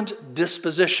violent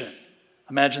disposition.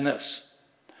 Imagine this.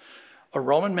 A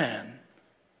Roman man,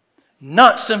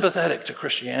 not sympathetic to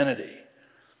Christianity,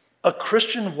 a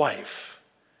Christian wife.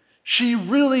 She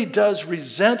really does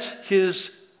resent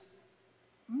his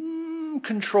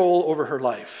control over her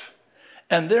life.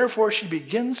 And therefore, she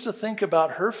begins to think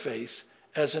about her faith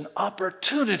as an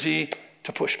opportunity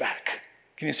to push back.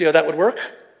 Can you see how that would work?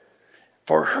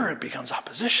 For her, it becomes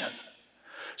opposition.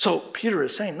 So Peter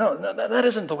is saying, no, that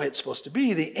isn't the way it's supposed to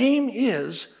be. The aim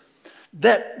is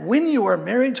that when you are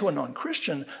married to a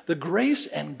non-Christian, the grace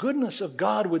and goodness of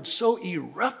God would so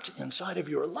erupt inside of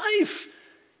your life,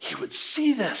 he would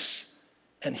see this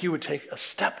and he would take a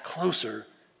step closer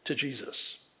to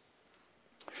Jesus.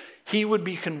 He would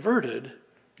be converted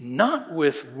not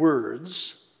with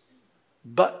words,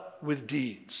 but with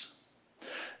deeds.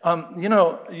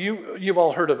 You've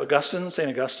all heard of Augustine, St.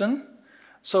 Augustine.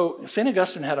 So St.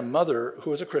 Augustine had a mother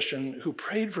who was a Christian who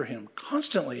prayed for him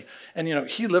constantly. And,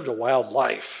 he lived a wild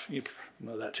life. You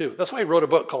know that too. That's why he wrote a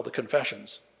book called The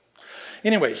Confessions.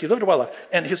 Anyway, he lived a wild life.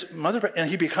 And his mother, and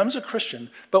he becomes a Christian.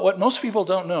 But what most people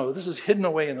don't know, this is hidden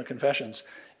away in the Confessions,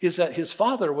 is that his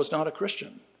father was not a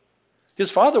Christian. His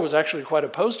father was actually quite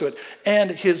opposed to it. And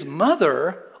his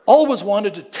mother always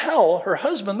wanted to tell her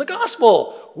husband the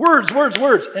gospel. Words, words,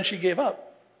 words. And she gave up.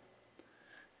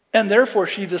 And therefore,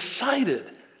 she decided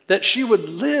that she would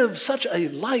live such a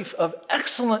life of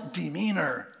excellent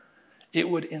demeanor. It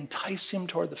would entice him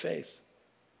toward the faith.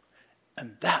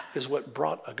 And that is what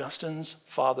brought Augustine's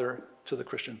father to the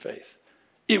Christian faith.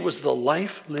 It was the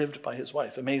life lived by his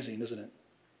wife. Amazing, isn't it?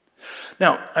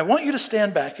 Now, I want you to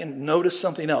stand back and notice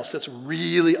something else that's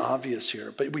really obvious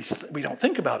here, but we don't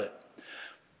think about it.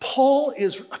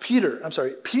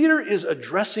 Peter is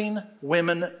addressing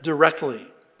women directly,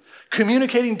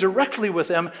 communicating directly with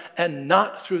them and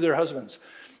not through their husbands.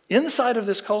 Inside of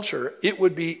this culture, it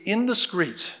would be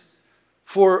indiscreet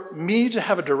for me to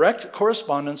have a direct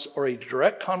correspondence or a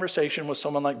direct conversation with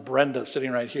someone like Brenda sitting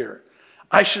right here.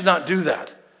 I should not do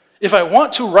that. If I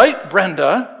want to write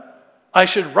Brenda, I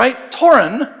should write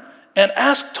Torrin and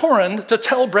ask Torrin to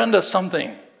tell Brenda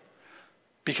something,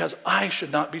 because I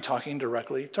should not be talking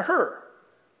directly to her.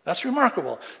 That's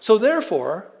remarkable. So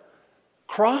therefore,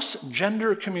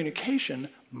 cross-gender communication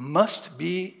must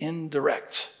be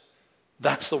indirect.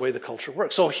 That's the way the culture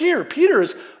works. So here, Peter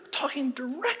is talking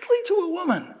directly to a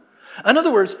woman. In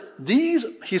other words,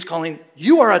 he's calling,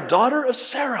 you are a daughter of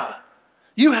Sarah.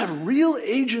 You have real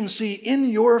agency in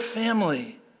your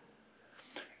family.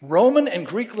 Roman and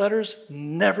Greek letters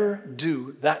never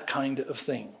do that kind of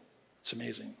thing. It's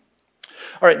amazing.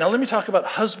 All right, now let me talk about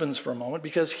husbands for a moment,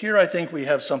 because here I think we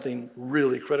have something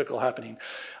really critical happening.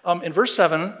 In verse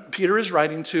 7, Peter is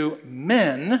writing to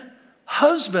men,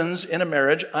 husbands in a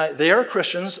marriage. They are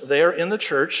Christians. They are in the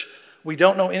church. We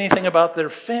don't know anything about their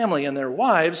family and their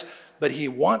wives, but he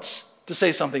wants to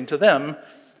say something to them,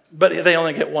 but they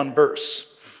only get one verse.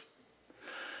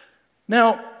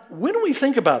 Now, when we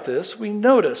think about this, we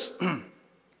notice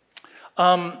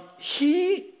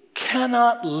he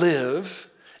cannot live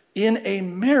in a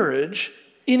marriage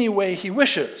any way he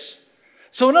wishes.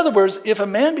 So in other words, if a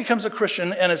man becomes a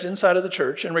Christian and is inside of the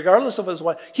church, and regardless of his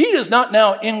wife, he is not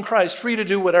now in Christ free to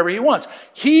do whatever he wants.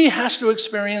 He has to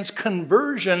experience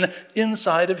conversion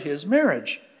inside of his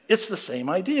marriage. It's the same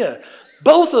idea.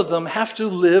 Both of them have to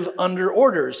live under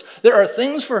orders. There are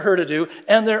things for her to do,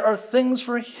 and there are things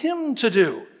for him to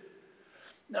do.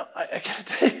 Now, I got to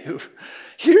tell you,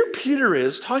 here Peter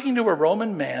is talking to a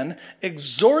Roman man,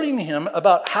 exhorting him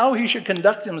about how he should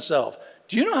conduct himself.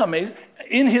 Do you know how amazing?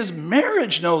 In his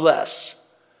marriage, no less.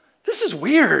 This is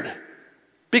weird,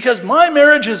 because my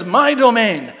marriage is my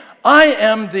domain. I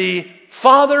am the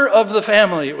father of the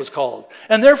family, it was called.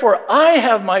 And therefore, I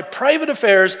have my private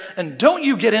affairs, and don't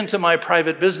you get into my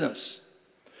private business.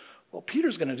 Well,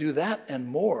 Peter's going to do that and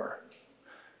more.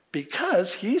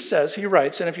 Because he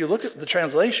writes, and if you look at the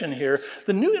translation here,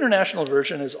 the New International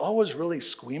Version is always really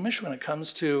squeamish when it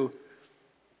comes to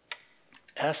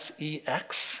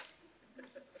sex.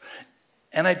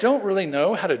 And I don't really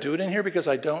know how to do it in here because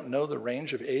I don't know the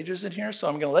range of ages in here. So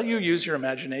I'm going to let you use your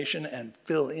imagination and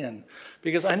fill in.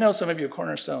 Because I know some of you at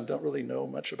Cornerstone don't really know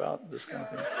much about this kind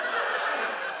of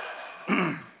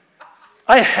thing.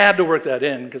 I had to work that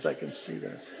in because I can see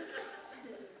there.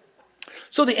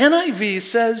 So the NIV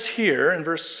says here in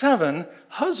verse 7,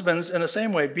 husbands, in the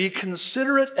same way, be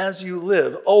considerate as you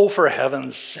live. Oh, for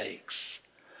heaven's sakes.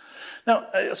 Now,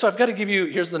 so I've got to give you,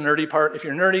 here's the nerdy part. If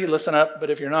you're nerdy, listen up, but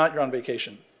if you're not, you're on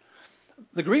vacation.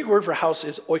 The Greek word for house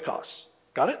is oikos.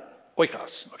 Got it?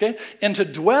 Oikos, okay? And to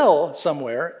dwell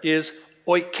somewhere is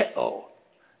oikeo.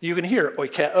 You can hear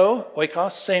oikeo,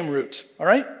 oikos, same root, all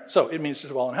right? So it means to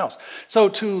dwell in a house. So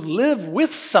to live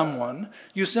with someone,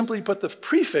 you simply put the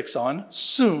prefix on,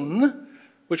 soon,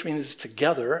 which means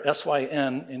together,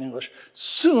 S-Y-N in English.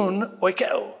 Soon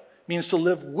oikeo means to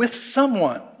live with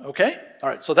someone, okay? All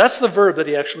right, so that's the verb that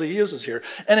he actually uses here.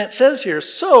 And it says here,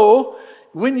 so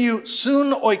when you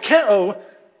soon oikeo,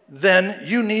 then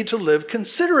you need to live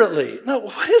considerately. Now,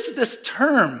 what is this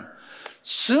term?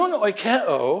 Soon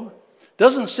oikeo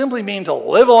doesn't simply mean to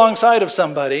live alongside of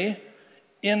somebody.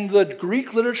 In the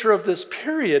Greek literature of this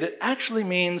period, it actually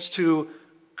means to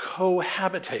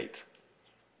cohabitate.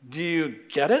 Do you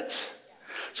get it?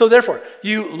 So therefore,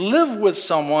 you live with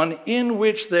someone in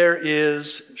which there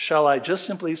is, shall I just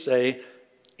simply say,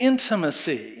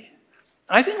 intimacy.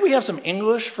 I think we have some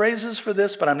English phrases for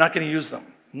this, but I'm not going to use them.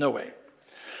 No way.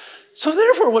 So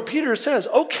therefore, what Peter says,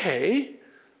 okay,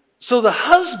 so the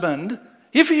husband,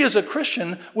 if he is a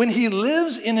Christian, when he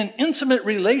lives in an intimate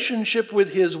relationship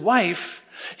with his wife,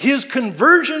 his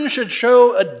conversion should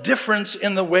show a difference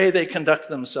in the way they conduct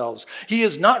themselves. He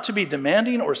is not to be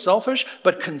demanding or selfish,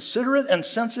 but considerate and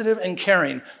sensitive and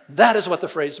caring. That is what the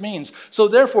phrase means. So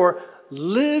therefore,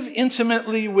 live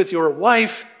intimately with your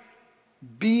wife,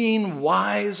 being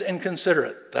wise and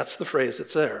considerate. That's the phrase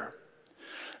that's there.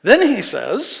 Then he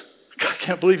says, I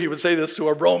can't believe he would say this to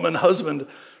a Roman husband,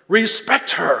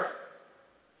 respect her.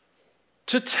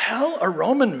 To tell a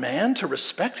Roman man to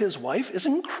respect his wife is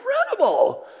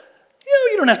incredible.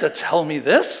 You don't have to tell me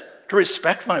this to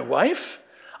respect my wife.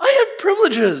 I have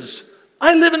privileges.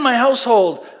 I live in my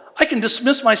household. I can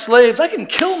dismiss my slaves. I can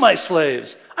kill my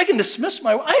slaves. I can dismiss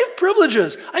I have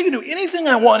privileges. I can do anything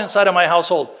I want inside of my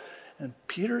household. And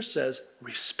Peter says,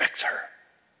 respect her.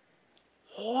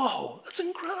 Whoa, that's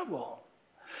incredible.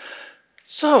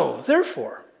 So,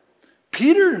 therefore,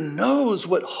 Peter knows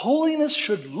what holiness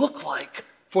should look like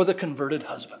for the converted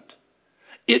husband.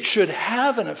 It should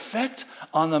have an effect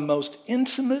on the most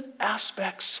intimate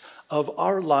aspects of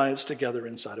our lives together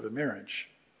inside of a marriage.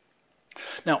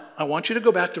 Now, I want you to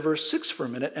go back to verse 6 for a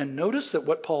minute and notice that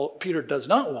what Peter does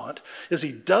not want is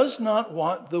he does not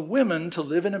want the women to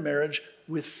live in a marriage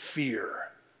with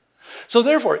fear. So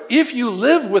therefore, if you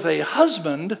live with a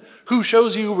husband who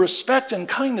shows you respect and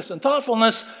kindness and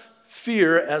thoughtfulness,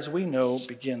 fear, as we know,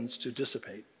 begins to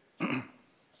dissipate.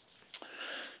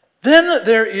 Then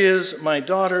there is my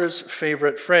daughter's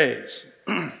favorite phrase.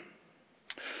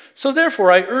 So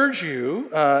therefore, I urge you,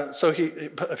 so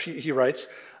he writes,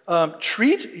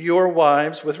 treat your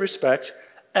wives with respect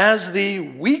as the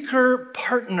weaker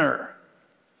partner.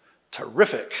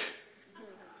 Terrific.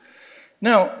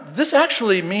 Now, this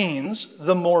actually means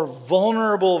the more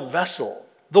vulnerable vessel,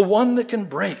 the one that can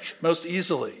break most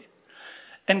easily.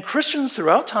 And Christians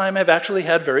throughout time have actually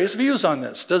had various views on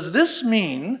this. Does this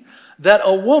mean that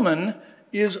a woman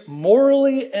is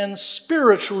morally and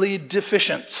spiritually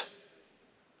deficient?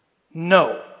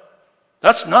 No.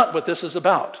 That's not what this is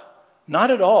about.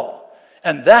 Not at all.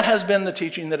 And that has been the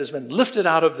teaching that has been lifted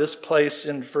out of this place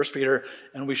in 1 Peter,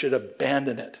 and we should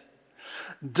abandon it.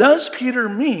 Does Peter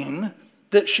mean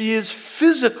that she is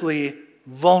physically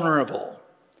vulnerable?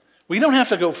 We don't have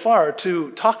to go far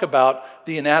to talk about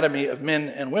the anatomy of men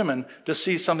and women to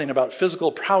see something about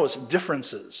physical prowess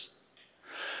differences.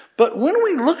 But when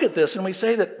we look at this and we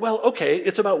say that, well, okay,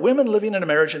 it's about women living in a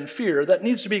marriage in fear, that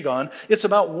needs to be gone. It's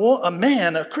about a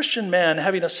man, a Christian man,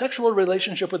 having a sexual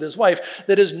relationship with his wife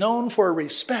that is known for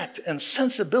respect and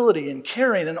sensibility and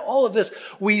caring and all of this.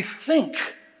 We think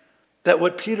that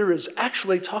what Peter is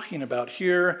actually talking about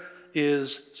here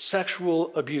is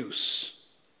sexual abuse.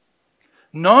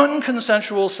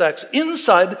 Non-consensual sex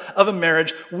inside of a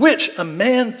marriage which a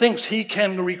man thinks he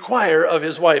can require of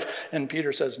his wife. And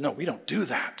Peter says, no, we don't do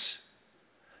that.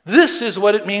 This is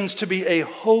what it means to be a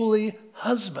holy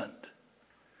husband.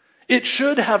 It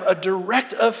should have a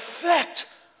direct effect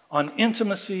on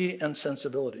intimacy and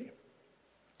sensibility.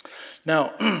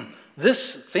 Now,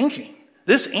 this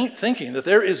ain't thinking that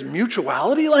there is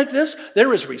mutuality like this,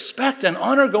 there is respect and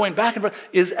honor going back and forth,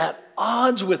 is at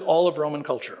odds with all of Roman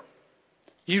culture.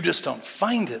 You just don't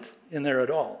find it in there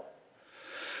at all.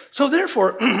 So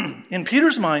therefore, in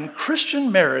Peter's mind,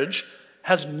 Christian marriage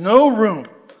has no room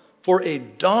for a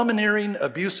domineering,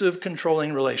 abusive,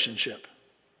 controlling relationship.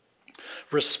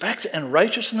 Respect and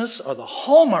righteousness are the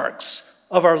hallmarks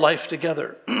of our life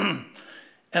together.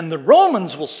 And the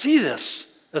Romans will see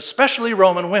this, especially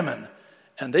Roman women,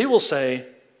 and they will say,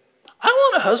 I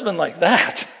want a husband like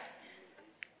that.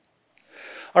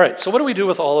 All right, so what do we do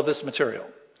with all of this material?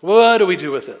 What do we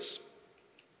do with this?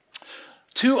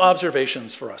 Two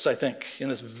observations for us, I think, in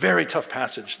this very tough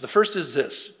passage. The first is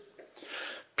this.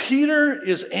 Peter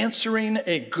is answering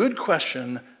a good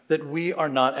question that we are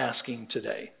not asking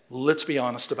today. Let's be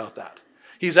honest about that.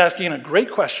 He's asking a great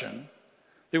question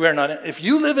that we are not. If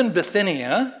you live in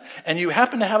Bithynia and you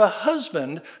happen to have a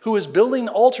husband who is building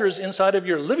altars inside of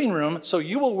your living room so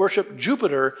you will worship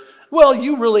Jupiter, well,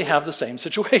 you really have the same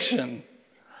situation.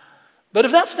 But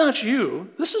if that's not you,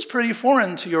 this is pretty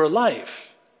foreign to your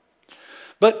life.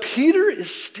 But Peter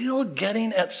is still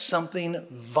getting at something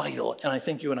vital, and I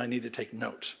think you and I need to take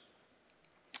note.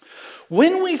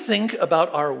 When we think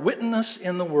about our witness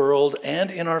in the world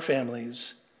and in our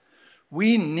families,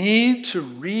 we need to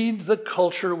read the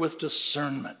culture with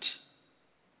discernment.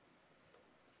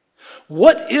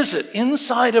 What is it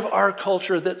inside of our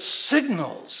culture that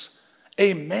signals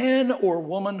a man or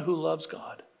woman who loves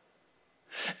God?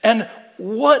 And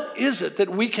what is it that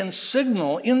we can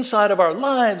signal inside of our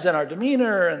lives and our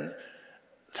demeanor and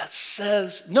that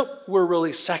says, nope, we're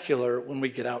really secular when we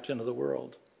get out into the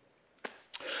world?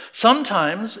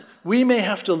 Sometimes we may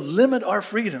have to limit our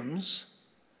freedoms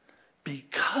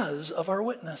because of our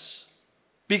witness,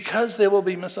 because they will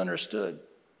be misunderstood.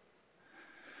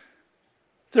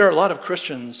 There are a lot of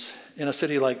Christians in a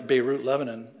city like Beirut,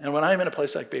 Lebanon, and when I'm in a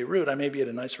place like Beirut, I may be at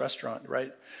a nice restaurant,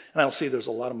 right? And I'll see there's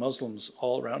a lot of Muslims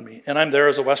all around me, and I'm there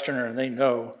as a Westerner, and they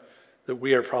know that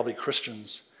we are probably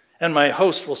Christians. And my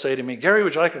host will say to me, Gary,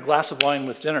 would you like a glass of wine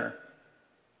with dinner?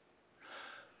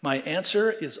 My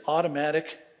answer is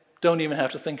automatic. Don't even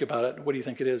have to think about it. What do you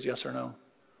think it is, yes or no?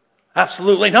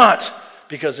 Absolutely not,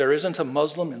 because there isn't a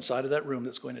Muslim inside of that room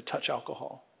that's going to touch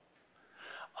alcohol.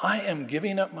 I am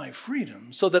giving up my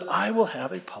freedom so that I will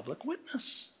have a public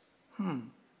witness.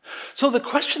 So the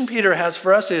question Peter has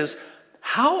for us is,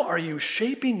 how are you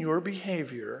shaping your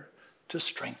behavior to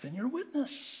strengthen your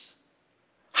witness?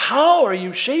 How are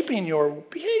you shaping your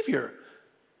behavior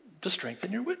to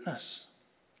strengthen your witness?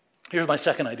 Here's my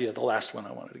second idea, the last one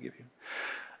I wanted to give you.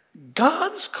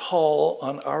 God's call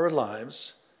on our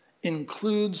lives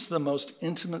includes the most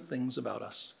intimate things about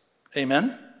us.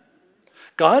 Amen?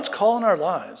 God's call in our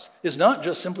lives is not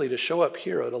just simply to show up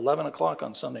here at 11 o'clock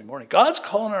on Sunday morning. God's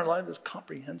call in our lives is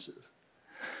comprehensive.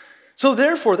 So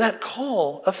therefore, that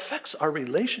call affects our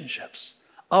relationships,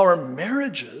 our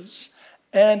marriages,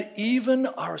 and even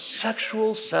our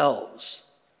sexual selves.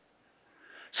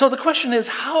 So the question is,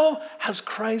 how has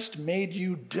Christ made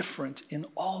you different in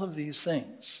all of these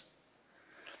things?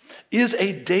 Is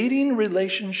a dating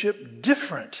relationship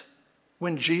different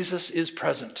when Jesus is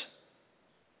present?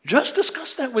 Just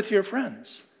discuss that with your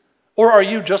friends. Or are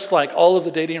you just like all of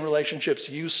the dating relationships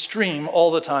you stream all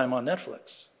the time on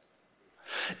Netflix?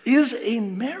 Is a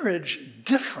marriage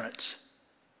different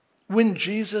when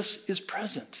Jesus is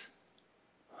present?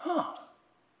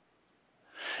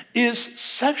 Is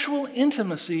sexual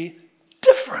intimacy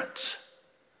different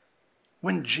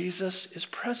when Jesus is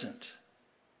present?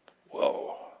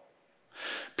 Whoa.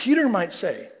 Peter might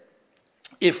say,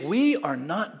 if we are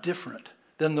not different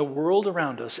than the world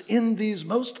around us in these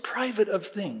most private of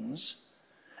things,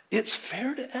 it's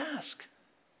fair to ask,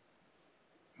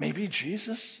 maybe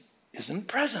Jesus isn't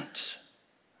present.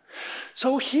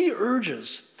 So he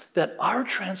urges that our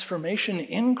transformation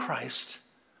in Christ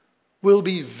will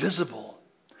be visible,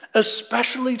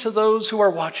 especially to those who are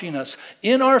watching us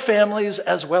in our families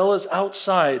as well as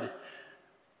outside,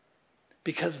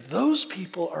 because those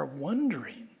people are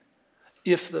wondering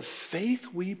if the faith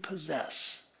we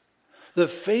possess, the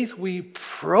faith we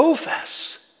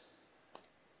profess,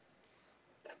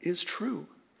 is true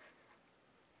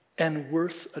and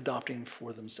worth adopting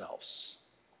for themselves.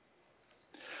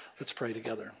 Let's pray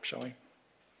together, shall we?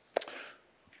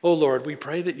 Oh Lord, we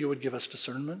pray that you would give us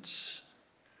discernment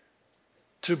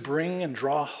to bring and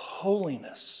draw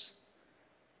holiness,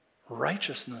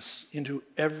 righteousness into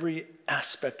every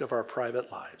aspect of our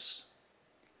private lives,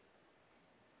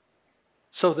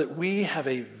 so that we have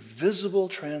a visible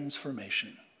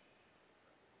transformation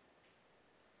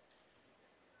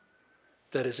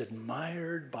that is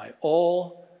admired by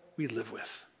all we live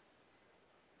with.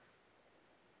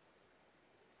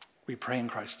 We pray in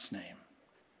Christ's name.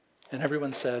 And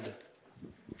everyone said,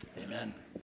 amen.